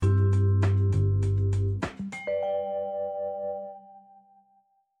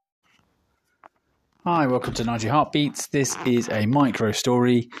Hi, welcome to Nigel Heartbeats. This is a micro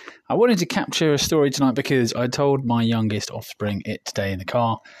story. I wanted to capture a story tonight because I told my youngest offspring it today in the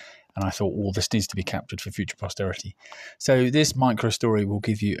car, and I thought, well, this needs to be captured for future posterity. So this micro story will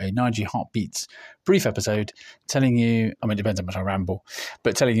give you a Nigel Heartbeats brief episode telling you, it depends how much I ramble,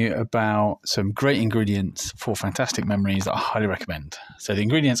 but telling you about some great ingredients for fantastic memories that I highly recommend. So the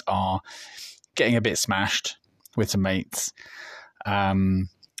ingredients are getting a bit smashed with some mates,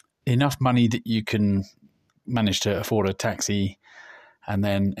 enough money that you can manage to afford a taxi, and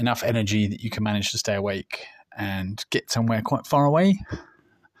then enough energy that you can manage to stay awake and get somewhere quite far away,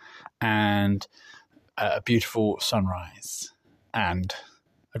 and a beautiful sunrise and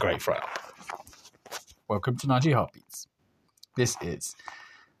a great fry up. Welcome to Nigel Heartbeats. This is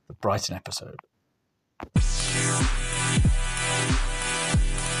the Brighton episode.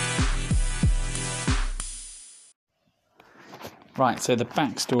 Right, so the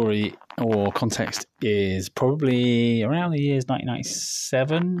backstory or context is probably around the years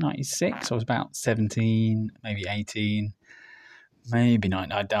 1997, 96. I was about 17, maybe 18, maybe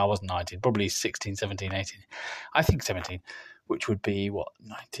 19. I wasn't 19, probably 16, 17, 18. I think 17, which would be,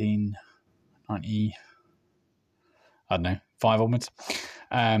 1990, I don't know, 5 onwards.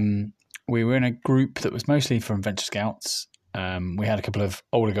 We were in a group that was mostly from Venture Scouts. We had a couple of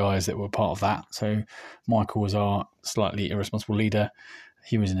older guys that were part of that. So Michael was our slightly irresponsible leader.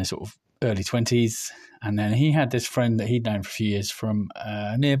 He was in his sort of early 20s. And then he had this friend that he'd known for a few years from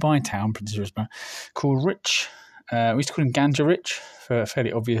a nearby town, Prince Risborough, called Rich. We used to call him Ganja Rich for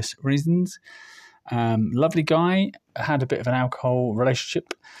fairly obvious reasons. Lovely guy, had a bit of an alcohol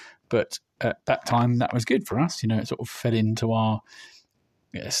relationship, but at that time that was good for us. It sort of fed into our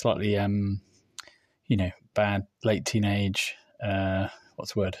slightly bad late teenage,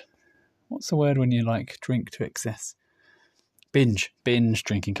 what's the word when you drink to excess? Binge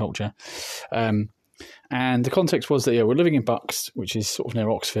drinking culture. And the context was that we're living in Bucks, which is sort of near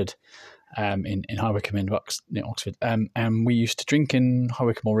Oxford, in High Wycombe in Bucks, near Oxford. And we used to drink in High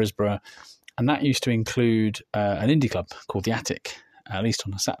Wycombe or Risborough, and that used to include an indie club called The Attic. At least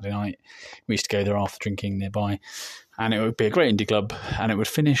on a Saturday night, we used to go there after drinking nearby, and it would be a great indie club, and it would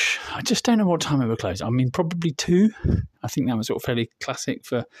finish, I just don't know what time it would close. Probably 2. I think that was sort of fairly classic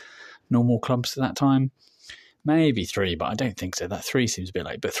for normal clubs at that time. Maybe 3, but I don't think so. That 3 seems a bit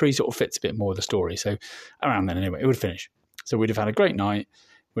late, but 3 sort of fits a bit more of the story. So around then anyway, it would finish. So we'd have had a great night.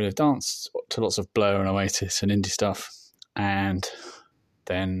 We'd have danced to lots of Blur and Oasis and indie stuff, and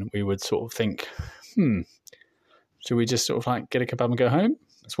then we would sort of think, should we just sort of get a kebab and go home?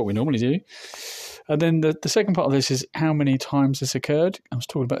 That's what we normally do. And then the second part of this is how many times this occurred. I was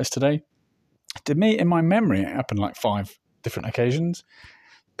talking about this today. To me, in my memory, it happened 5 different occasions,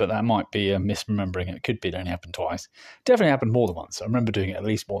 but that might be a misremembering. It could be it only happened twice. Definitely happened more than once. I remember doing it at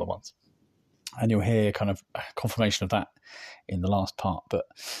least more than once. And you'll hear kind of confirmation of that in the last part. But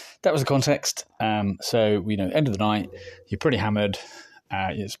that was the context. So, end of the night, you're pretty hammered.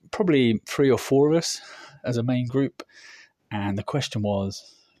 It's probably 3 or 4 of us as a main group, and the question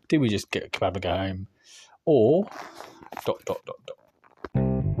was, did we just get a kebab and go home, or ...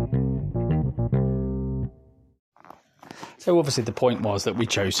 So obviously the point was that we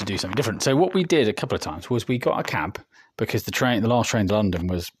chose to do something different. So what we did a couple of times was we got a cab, because the last train to London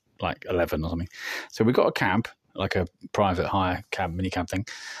was 11 or something. So we got a cab, like a private hire cab, mini cab thing,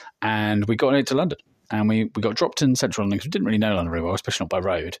 and we got it to London. And we got dropped in central London because we didn't really know London very well, especially not by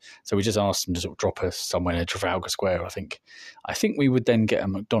road. So we just asked them to sort of drop us somewhere near Trafalgar Square, I think. I think we would then get a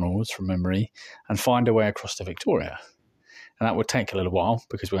McDonald's from memory and find a way across to Victoria. And that would take a little while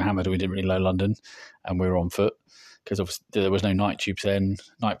because we were hammered and we didn't really know London, and we were on foot because obviously there was no night tubes then,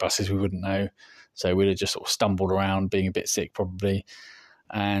 night buses we wouldn't know. So we'd have just sort of stumbled around, being a bit sick probably,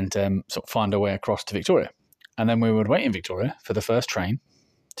 and sort of find our way across to Victoria. And then we would wait in Victoria for the first train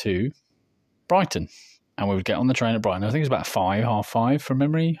to Brighton, and we would get on the train at Brighton. I think it was about 5:30 from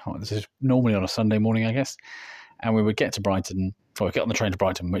memory. This is normally on a Sunday morning, I guess. And we would get to Brighton, or we'd get on the train to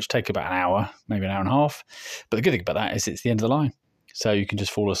Brighton, which take about an hour, maybe an hour and a half. But the good thing about that is it's the end of the line, so you can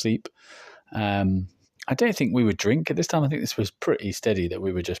just fall asleep. I don't think we would drink at this time. I think this was pretty steady, that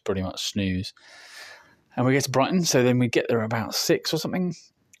we would just pretty much snooze. And we get to Brighton, so then we get there about 6 or something.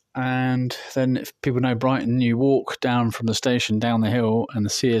 And then if people know Brighton, you walk down from the station down the hill and the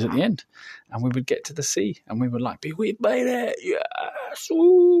sea is at the end. And we would get to the sea and we would we made it, yes,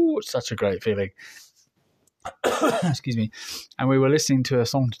 ooh, it's such a great feeling. Excuse me. And we were listening to a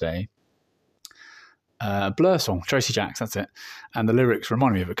song today, Blur song, Tracy Jacks, that's it. And the lyrics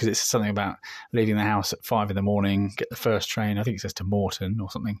remind me of it because it's something about leaving the house at 5 a.m, get the first train, I think it says to Morton or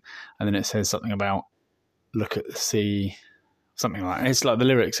something. And then it says something about look at the sea, something like that. It's like the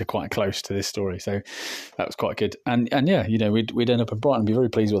lyrics are quite close to this story, so that was quite good. And yeah, we'd end up in Brighton, be very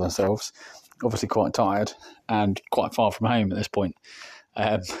pleased with ourselves. Obviously, quite tired and quite far from home at this point.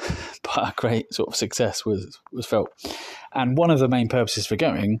 But a great sort of success was felt. And one of the main purposes for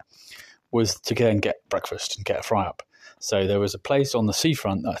going was to then get breakfast and get a fry up. So there was a place on the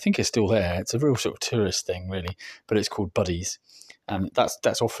seafront that I think is still there. It's a real sort of tourist thing, really, but it's called Buddies. And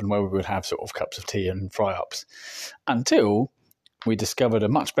that's often where we would have sort of cups of tea and fry-ups until we discovered a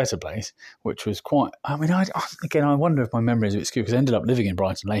much better place, which was quite... I mean, I wonder if my memory is a bit skewed because I ended up living in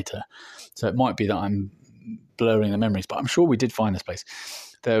Brighton later. So it might be that I'm blurring the memories, but I'm sure we did find this place.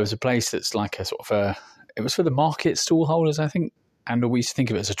 There was a place that's like a sort of it was for the market stall holders, I think, and we used to think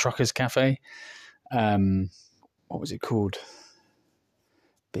of it as a trucker's cafe. What was it called?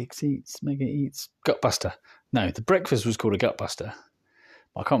 Big Eats, Mega Eats, Gutbuster. No, the breakfast was called a Gutbuster.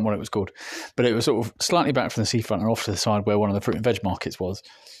 I can't remember what it was called, but it was sort of slightly back from the seafront and off to the side where one of the fruit and veg markets was.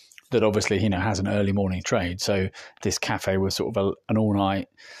 That obviously, has an early morning trade. So this cafe was sort of an all-night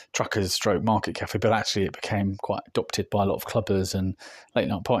truckers stroke market cafe, but actually it became quite adopted by a lot of clubbers and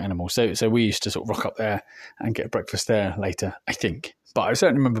late-night party animals. So we used to sort of rock up there and get breakfast there later, I think. But I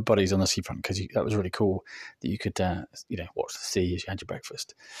certainly remember Buddies on the seafront because that was really cool that you could, watch the sea as you had your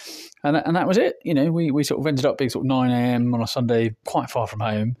breakfast. And that was it. We sort of ended up being sort of 9 a.m. on a Sunday, quite far from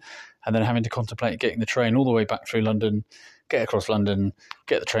home, and then having to contemplate getting the train all the way back through London, get across London,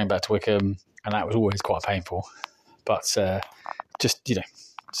 get the train back to Wickham, and that was always quite painful. But such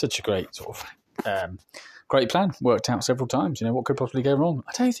a great sort of great plan. Worked out several times. What could possibly go wrong?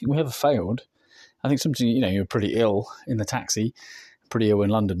 I don't think we ever failed. I think sometimes, you're pretty ill in the taxi, pretty ill in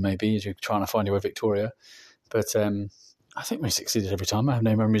London maybe, as you're trying to find your way Victoria. But I think we succeeded every time. I have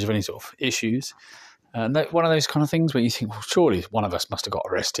no memories of any sort of issues. And one of those kind of things where you think, well, surely one of us must have got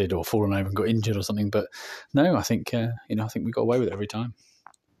arrested or fallen over and got injured or something. But no, I think I think we got away with it every time.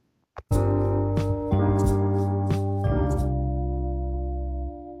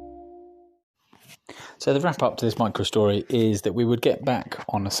 So the wrap up to this micro story is that we would get back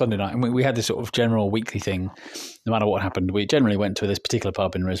on a Sunday night, and we had this sort of general weekly thing. No matter what happened, we generally went to this particular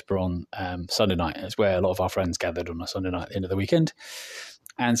pub in Risborough on Sunday night. It's where a lot of our friends gathered on a Sunday night at the end of the weekend.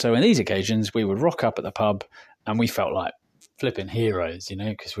 And so in these occasions, we would rock up at the pub and we felt like flipping heroes,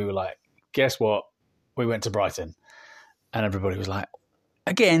 because we were like, guess what? We went to Brighton. And everybody was like,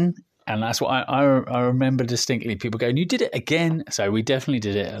 again? And that's what I remember distinctly. People going, you did it again? So we definitely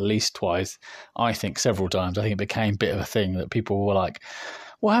did it at least twice. I think several times. I think it became a bit of a thing that people were like,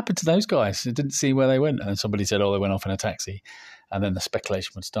 what happened to those guys? I didn't see where they went. And then somebody said, oh, they went off in a taxi. And then the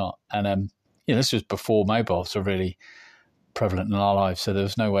speculation would start. And this was before mobiles were really prevalent in our lives, so there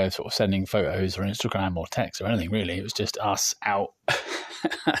was no way of sort of sending photos or Instagram or text or anything really. It was just us out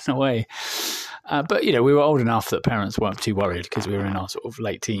and away. But we were old enough that parents weren't too worried because we were in our sort of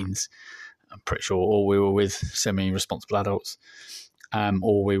late teens, I'm pretty sure, or we were with semi-responsible adults,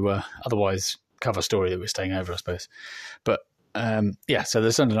 or we were otherwise cover story that we're staying over, I suppose. But so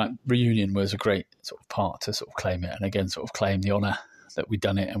the Sunday night reunion was a great sort of part to sort of claim it, and again sort of claim the honour that we'd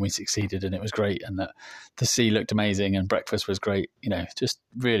done it and we succeeded and it was great, and that the sea looked amazing and breakfast was great, just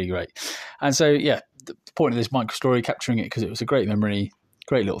really great. And so, the point of this micro story, capturing it because it was a great memory,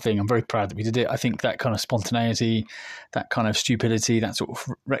 great little thing. I'm very proud that we did it. I think that kind of spontaneity, that kind of stupidity, that sort of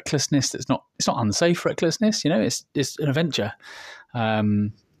recklessness, it's not unsafe recklessness, it's an adventure.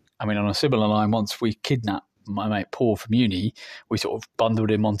 On a similar line, once we kidnapped my mate Paul from uni, we sort of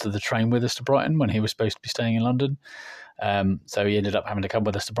bundled him onto the train with us to Brighton when he was supposed to be staying in London. So he ended up having to come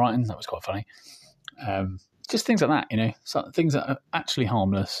with us to Brighton. That was quite funny. Just things like that, so things that are actually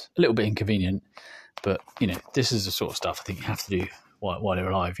harmless, a little bit inconvenient, but, this is the sort of stuff I think you have to do while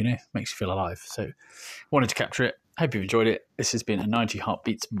you're alive, makes you feel alive. So wanted to capture it. Hope you enjoyed it. This has been a 90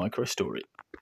 Heartbeats micro story.